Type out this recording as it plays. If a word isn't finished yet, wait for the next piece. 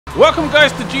Welcome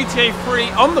guys to GTA 3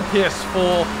 on the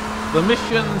PS4. The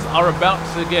missions are about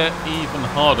to get even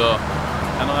harder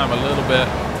and I am a little bit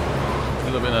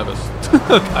nervous.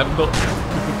 I'm not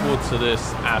looking forward to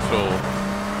this at all.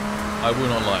 I will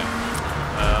not lie.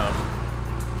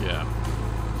 Yeah.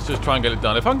 Let's just try and get it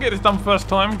done. If I can get this done first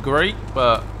time, great,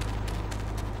 but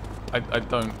I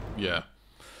don't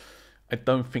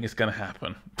think it's gonna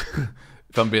happen.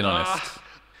 If I'm being honest.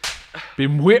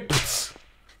 Been whipped.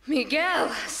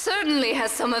 Miguel certainly has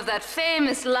some of that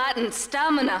famous Latin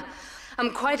stamina.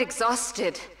 I'm quite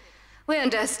exhausted. We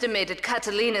underestimated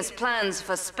Catalina's plans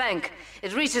for Spank.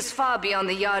 It reaches far beyond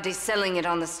the yardies selling it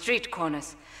on the street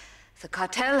corners. The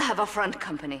cartel have a front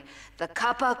company, the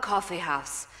Kappa Coffee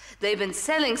House. They've been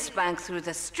selling Spank through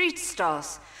the street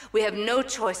stalls. We have no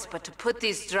choice but to put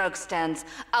these drug stands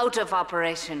out of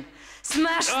operation.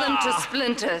 Smash them to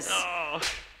splinters.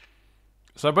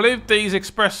 So I believe these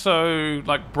Espresso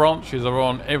branches are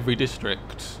on every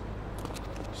district.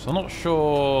 So I'm not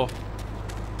sure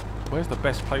where's the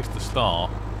best place to start.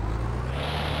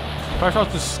 Perhaps I'll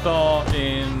just start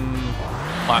in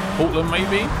Portland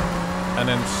maybe, and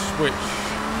then switch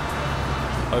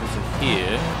over to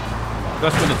here.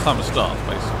 That's when the timer starts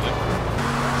basically.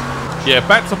 Yeah,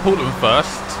 back to Portland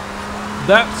first.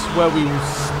 That's where we will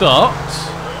start.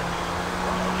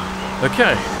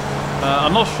 Okay.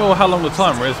 I'm not sure how long the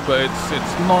timer is, but it's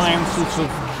 9 sorts of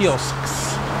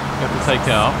kiosks you have to take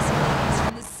out.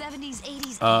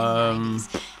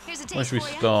 Where should we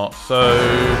start? So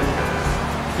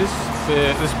this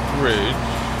bridge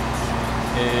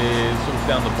is sort of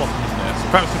down the bottom there. So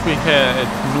perhaps if we head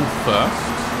north first,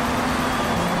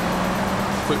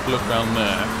 quick look around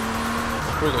there.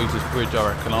 We've got to use this bridge,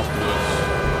 I reckon,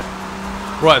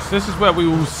 afterwards. Right, so this is where we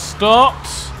will start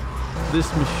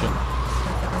this mission.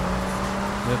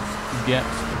 Let's get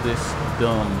this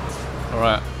done.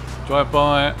 Alright, drive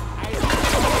by.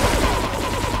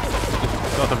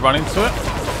 Start to run into it.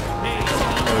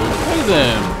 Okay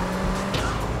then.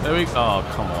 There we go. Oh,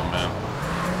 come on, man.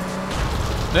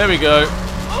 There we go.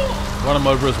 Run him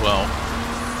over as well.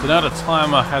 So now the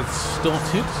timer has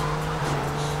started.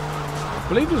 I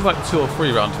believe there's like 2 or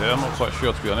 3 around here. I'm not quite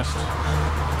sure, to be honest.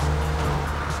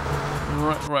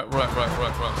 Right.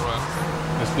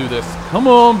 Let's do this. Come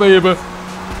on, baby.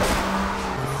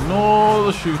 Ignore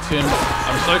the shooting.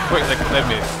 I'm so quick they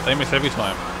miss. They miss every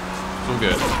time. It's all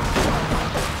good.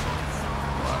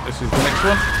 Right, this is the next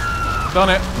one. Done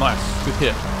it. Nice. Good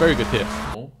hit. Very good hit.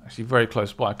 Oh, actually very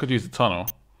close by. I could use the tunnel.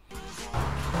 I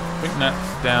think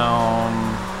that's down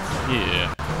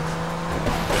here.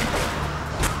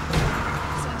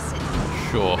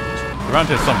 Sure. Around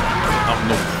here somewhere. Up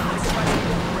north.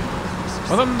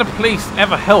 Why don't the police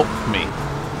ever help me?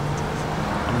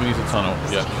 I'm gonna use a tunnel.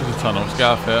 Yeah, use a tunnel. Let's get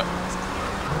out of here.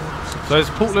 So is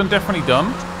Portland definitely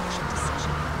done?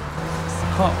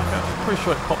 I'm pretty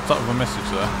sure it popped up with a message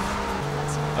there.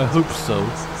 I hope so.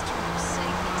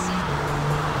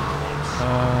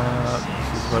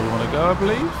 This is where we want to go, I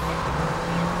believe.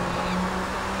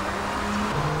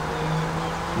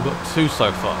 We've got 2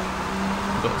 so far.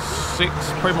 We've got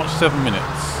 6, pretty much 7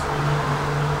 minutes.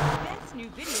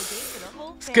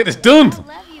 Let's get this done!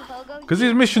 Because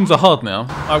these missions are hard now,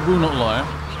 I will not lie.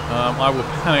 I will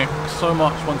panic so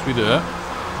much once we do it.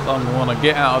 I want to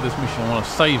get out of this mission, I want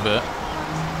to save it.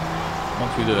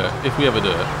 Once we do it, if we ever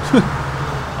do it.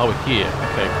 Oh, we're here.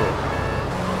 Okay, cool.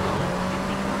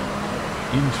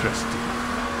 Interesting.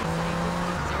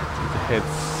 Need to head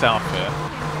south here.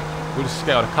 We'll just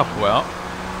scout a couple out.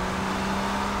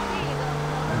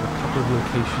 And a couple of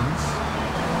locations.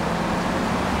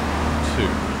 2.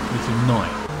 Need to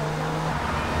 9.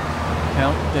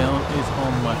 Countdown is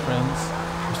on, my friends.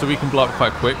 So we can blow up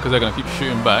quite quick because they're going to keep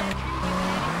shooting back.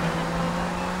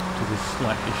 To this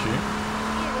slight issue.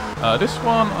 This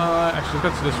one, actually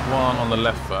let's go to this one on the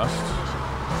left first.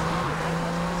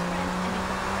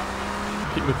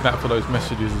 Keep looking out for those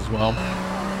messages as well.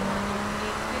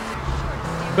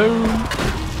 Boom!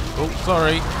 Oh,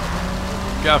 sorry.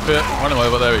 Get up here. Run him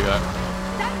over. There we go.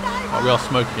 Oh, we are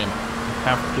smoking. We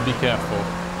have to be careful.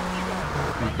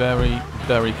 Be very,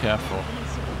 very careful.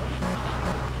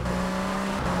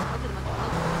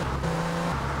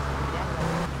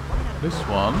 This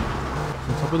one is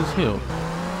on top of this hill.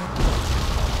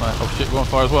 Right, oh shit, we're on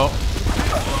fire as well.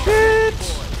 Shit!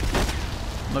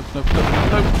 Nope.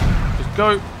 Just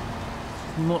go.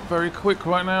 Not very quick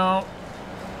right now.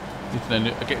 Need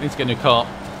to get a new car.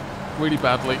 Really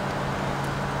badly.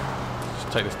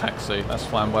 Just take this taxi. That's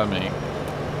fine by me.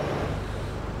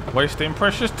 Wasting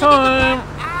precious time.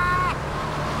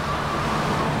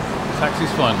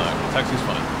 Taxi's fine though. Taxi's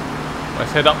fine.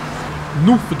 Let's head up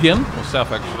north again, or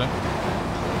south actually.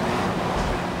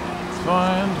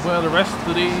 find where the rest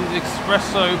of these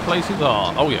espresso places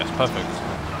are. Oh yes, perfect.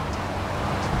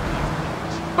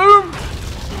 Boom!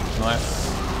 Nice.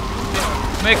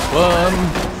 Next one.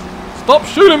 Stop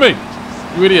shooting me,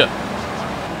 you idiot.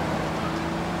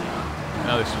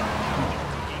 Now this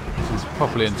is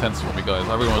properly intense for me, guys.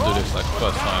 I really want to do this like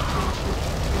first time.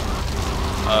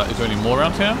 Is there any more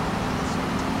around here?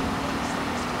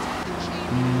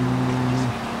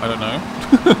 I don't know.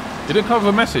 It didn't come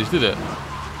with a message, did it?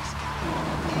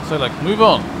 So like, move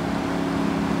on.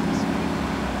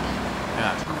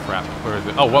 Ah, crap. Where is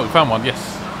it? Oh, well, we found one.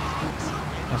 Yes.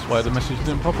 That's why the message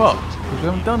didn't pop up. Because we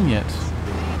haven't done yet.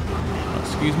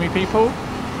 Excuse me, people.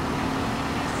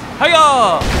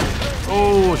 Hiya!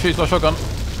 Oh, she's got a shotgun.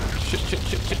 Shit.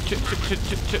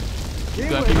 Keep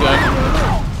going.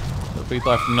 Please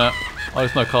die from that. Oh,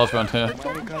 there's no cars around here.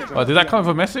 Oh, did that come with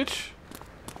a message?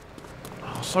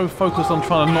 Oh, so focused on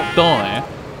trying to not die.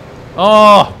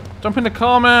 Oh, jump in the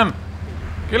car, man.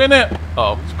 Get in it.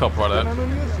 Oh, it's a cop right there.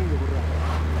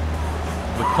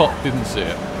 The cop didn't see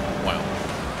it. Wow.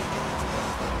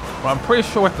 Well, I'm pretty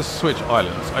sure I have to switch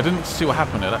islands. I didn't see what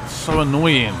happened there. That's so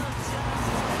annoying.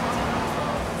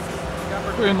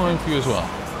 Pretty annoying for you as well.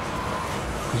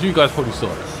 Because you guys probably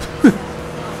saw it.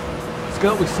 Let's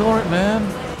go. We saw it, man.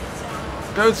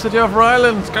 Go to the other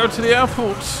islands. Go to the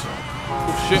airport.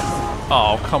 Oh, shit.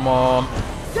 Oh, come on.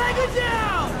 Take it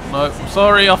down! No, I'm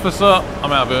sorry, officer.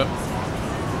 I'm out of it.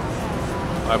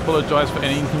 I apologise for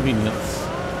any inconvenience.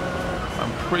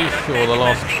 I'm pretty sure the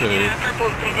last two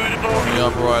on the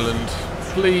other island.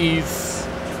 Please.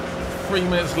 3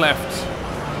 minutes left.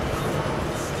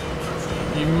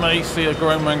 You may see a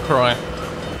grown man cry.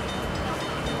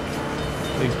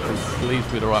 Please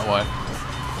be the right way.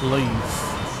 Please.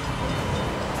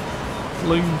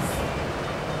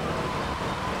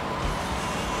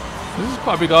 This is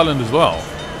quite a big island as well.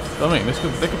 I mean,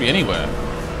 they could be anywhere.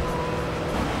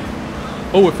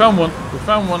 Oh, we found one.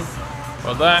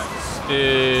 Well, that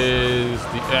is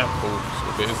the airport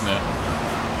a bit, isn't it?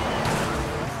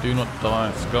 Do not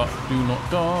die, Scott. Do not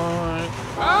die.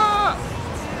 Ah!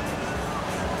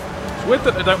 It's weird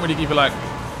that they don't really give you like,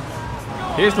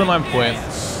 here's the 9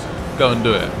 points, go and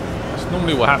do it. That's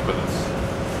normally what happens.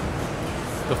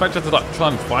 The fact that you have to like try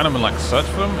and find them and like search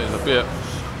for them is a bit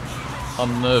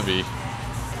unnervy.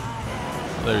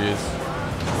 There he is.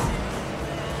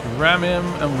 Ram him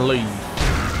and leave.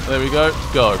 There we go.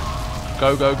 Go.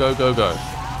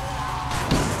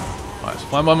 Right, it's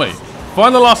fine by me.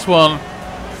 Find the last one.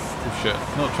 Oh shit.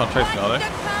 They're not trying to chase me, are they?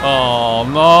 Oh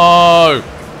no!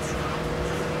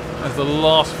 That's the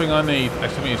last thing I need.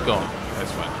 Actually, he's gone.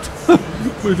 That's fine.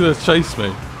 We're gonna chase me.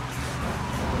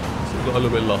 So we got a little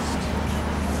bit lost.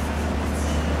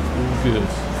 All good.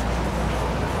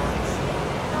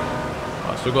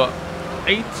 Right, so we've got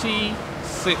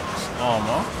 86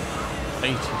 armor,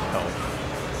 80 health.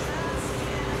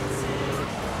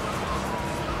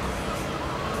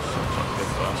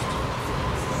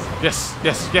 Yes.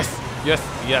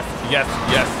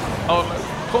 Oh,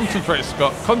 concentrate,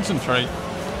 Scott. Concentrate.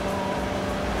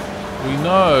 We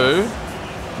know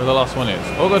where the last one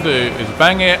is. All we gotta do is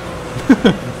bang it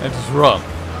and just run.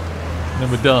 And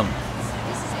then we're done.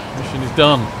 Mission is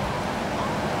done.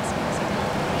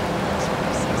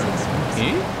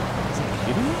 Here?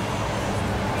 Kidding me?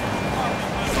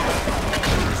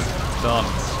 Done.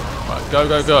 Right,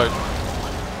 go.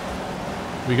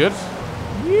 We good?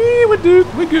 Yeah, we're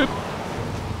good.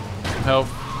 Some health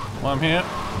while I'm here.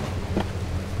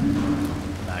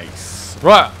 Nice.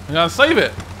 Right, I'm gonna save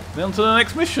it. Then on to the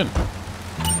next mission.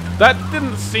 That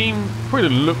didn't probably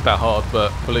didn't look that hard,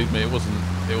 but believe me, it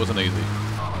wasn't easy.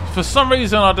 For some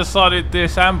reason, I decided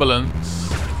this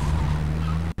ambulance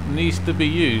needs to be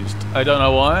used. I don't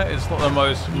know why. It's not the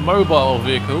most mobile of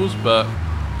vehicles, but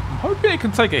I'm hoping it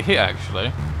can take a hit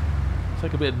actually.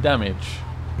 Take a bit of damage.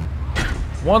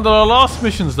 One of the last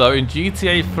missions though in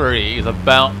GTA 3 is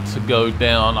about to go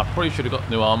down. I probably should have got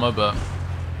new armor, but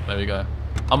there we go.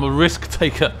 I'm a risk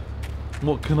taker.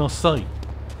 What can I say?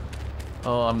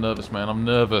 Oh, I'm nervous, man. I'm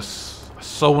nervous. I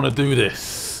so want to do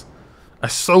this. I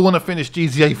so want to finish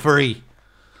GTA 3.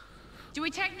 Do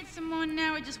we technic some more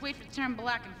now or just wait for it to turn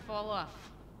black and fall off?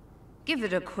 Give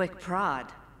it a quick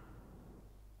prod.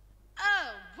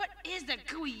 Oh, what is that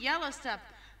gooey yellow stuff?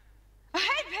 Oh,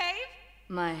 hey, Pave!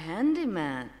 My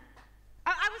handyman.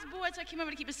 I was bored, so I came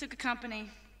over to keep Asuka company.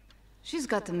 She's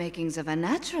got the makings of a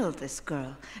natural, this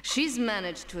girl. She's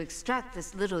managed to extract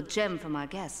this little gem from our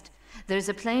guest. There's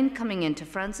a plane coming into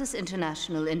Francis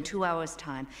International in 2 hours'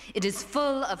 time. It is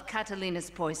full of Catalina's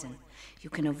poison. You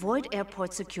can avoid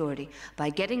airport security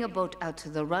by getting a boat out to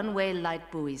the runway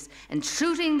light buoys and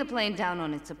shooting the plane down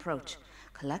on its approach.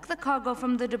 Collect the cargo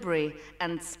from the debris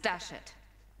and stash it.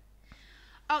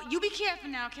 Oh, you be careful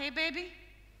now, okay, baby?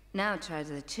 Now try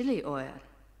the chili oil.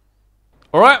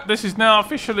 Alright, this is now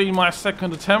officially my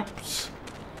second attempt.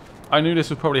 I knew this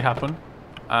would probably happen.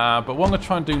 But what I'm going to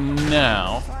try and do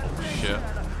now... Oh shit.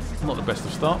 Not the best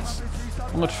of starts. What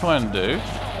I'm going to try and do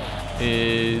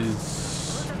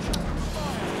is...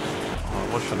 Oh,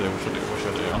 what should I do?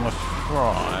 I'm going to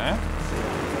try...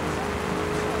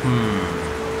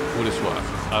 Will this work?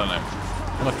 I don't know.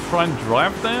 I'm going to try and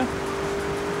drive there.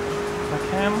 If I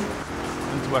can. I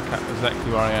need to work out exactly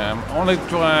where I am. I want to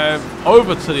drive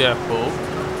over to the airport.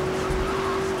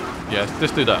 Yes,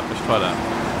 let's do that. Let's try that.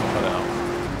 Try that out.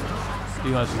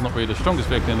 Even though this is not really the strongest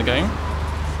vehicle in the game,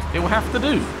 it will have to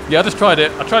do. Yeah, I just tried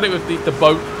it. I tried it with the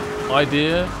boat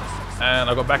idea, and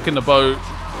I got back in the boat.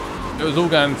 It was all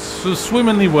going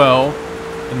swimmingly well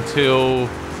until,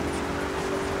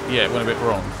 yeah, it went a bit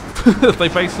wrong. They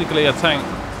basically, a tank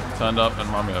turned up and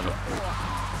ran me over.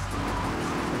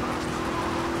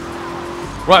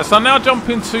 Right, so I now jump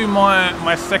into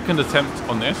my second attempt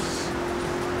on this.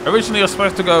 Originally, I was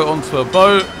supposed to go onto a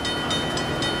boat.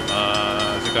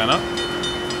 Is it going up?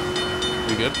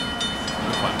 We good?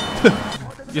 Fine.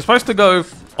 You're supposed to go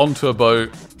onto a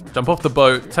boat, jump off the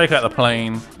boat, take out the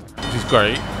plane, which is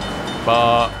great.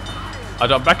 But I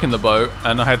jumped back in the boat,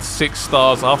 and I had 6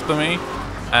 stars after me,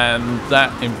 and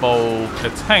that involved a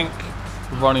tank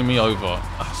running me over.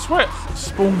 I swear it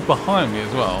spawned behind me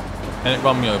as well, and it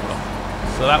ran me over.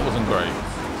 So that wasn't great.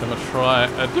 So I'm going to try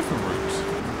a different route.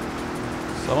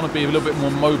 So I want to be a little bit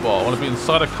more mobile. I want to be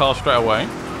inside a car straight away.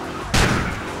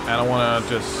 And I want to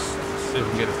just see if we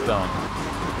can get this done.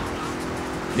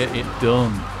 Get it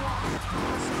done.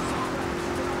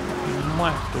 We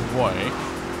might have to wait.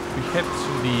 We head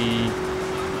to the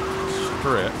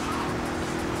strip.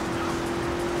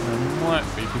 There might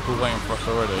be people waiting for us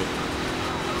already.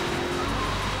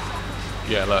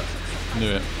 Yeah, look.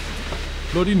 Knew it.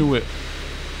 Bloody knew it.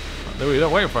 There we go,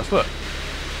 waiting for us, look.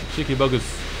 Cheeky buggers.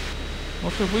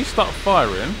 Also, if we start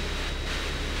firing,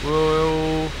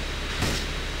 we'll...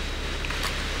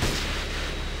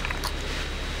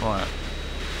 Right.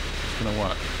 It's gonna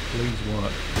work. Please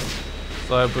work.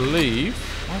 So I believe...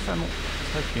 Why is that not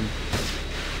taking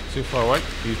too far away?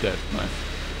 He's dead. Nice.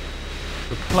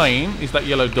 The plane is that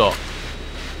yellow dot.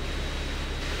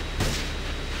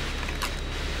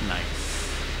 Nice.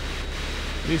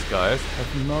 These guys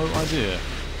have no idea.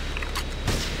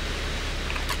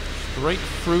 Straight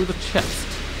through the chest.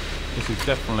 This is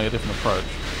definitely a different approach.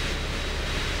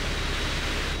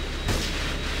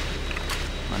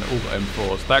 And it all got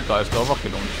M4s. That guy's got a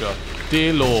rocket launcher.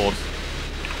 Dear Lord.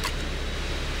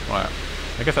 Right.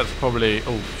 I guess that's probably...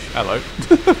 Oh, hello.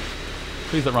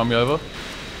 Please don't run me over.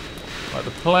 Right,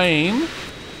 the plane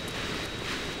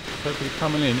should be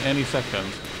coming in any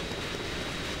second.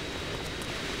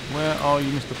 Where are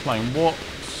you, Mr. Plane? What?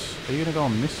 Are you going to go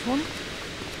on this one?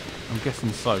 I'm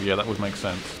guessing so. Yeah, that would make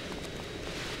sense.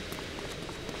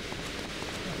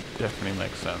 Definitely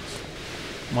makes sense.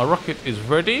 My rocket is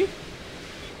ready.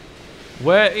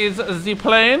 Where is the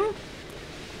plane?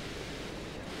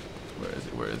 Where is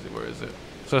it? Where is it? Where is it?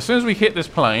 So as soon as we hit this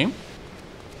plane,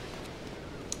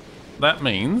 that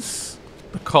means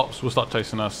the cops will start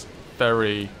chasing us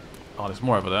very... Oh, there's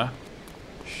more over there.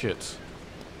 Shit.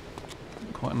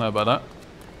 Didn't quite know about that.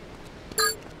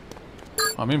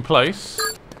 I'm in place.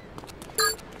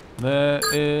 There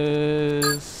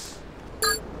is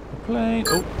a plane.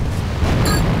 Oh.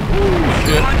 Ooh,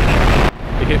 shit.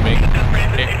 It hit me.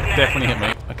 It definitely hit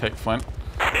me. Okay, fine.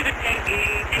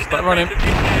 Let's start running.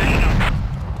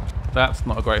 That's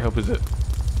not a great help, is it?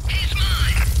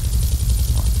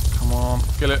 Come on,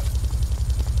 kill it.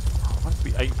 Oh, it might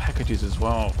be 8 packages as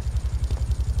well.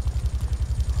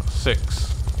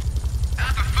 6.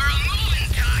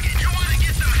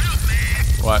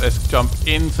 Right, let's jump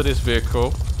into this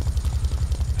vehicle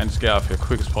and just get out of here as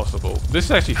quick as possible. This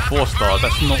is actually 4 stars.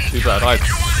 That's not too bad. I had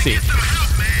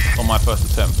 6 on my first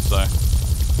attempt, so...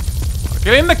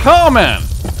 Get in the car, man!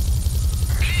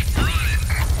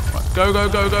 Right, go, go,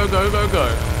 go, go, go, go,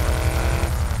 go.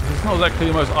 It's not exactly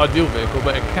the most ideal vehicle,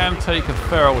 but it can take a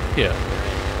fair old hit, I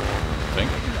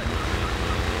think.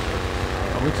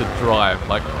 I need to drive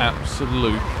like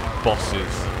absolute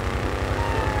bosses.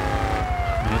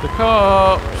 Need the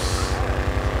cops.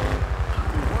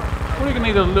 Probably gonna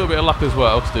need a little bit of luck as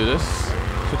well to do this.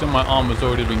 Considering my armor's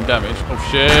already been damaged. Oh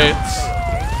shit!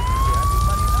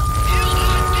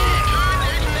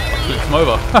 Flips him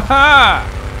over. Haha!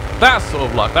 That sort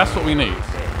of luck. That's what we need.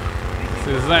 It's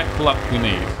the exact luck we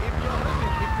need.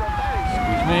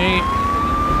 Excuse me.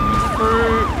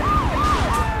 Through.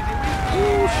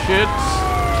 Oh shit!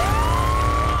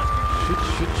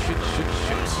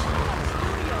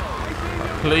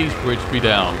 Please, bridge, be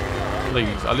down.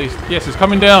 Please, at least. Yes, it's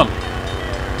coming down.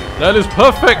 That is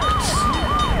perfect.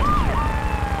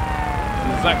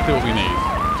 Exactly what we need.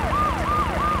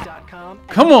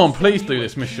 Come on, please do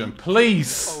this mission.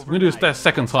 Please. I'm going to do this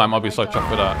second time. I'll be so chuffed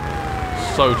with that.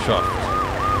 So chuffed.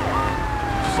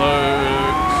 So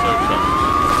chuffed.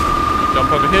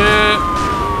 Jump over here.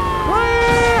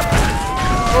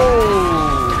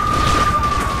 Oh.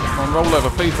 Come on, roll over.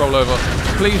 Please roll over.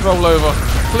 Please roll over.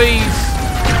 Please.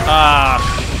 Ah,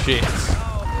 shit.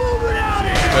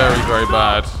 Very, very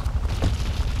bad.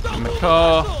 In the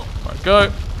car. Right, go.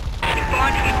 Go.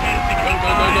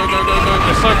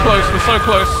 We're so close. We're so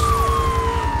close.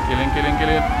 Get in.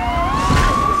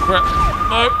 Crap.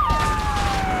 No.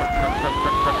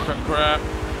 Crap.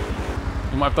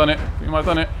 You might have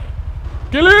done it.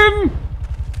 Get in!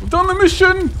 We've done the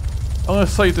mission! I'm gonna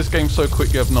save this game so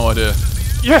quick you have no idea.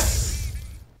 Yes!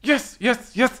 Yes!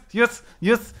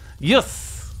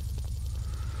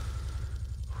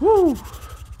 Woo!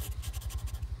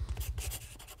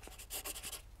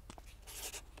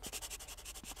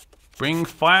 Bring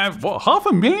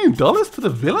 $500,000 to the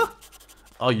villa?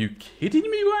 Are you kidding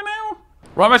me right now?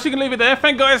 Right, I'm actually gonna leave it there.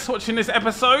 Thank you guys for watching this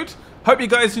episode. Hope you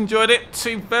guys enjoyed it.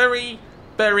 2 very,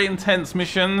 very intense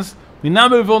missions. We now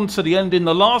move on to the ending,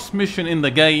 the last mission in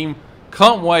the game.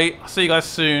 Can't wait. I'll see you guys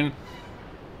soon.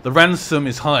 The ransom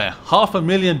is higher.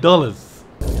 $500,000.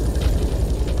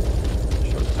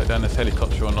 Sure to take down this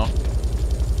helicopter or not?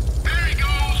 There he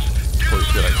goes. Probably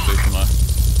should actually, shouldn't I?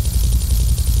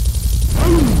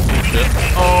 Shit.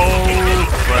 Oh,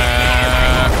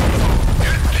 crap.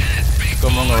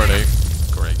 Gone wrong already.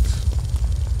 Great.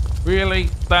 Really?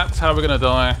 That's how we're going to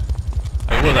die?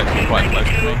 It was actually quite close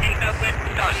to me.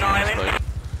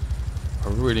 I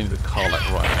really need a car like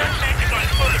right now.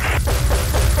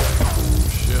 Oh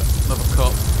shit. Another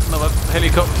cop. Another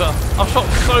helicopter. I've shot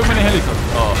so many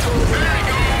helicopters.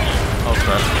 Oh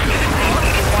crap.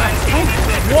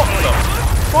 What the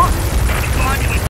fuck?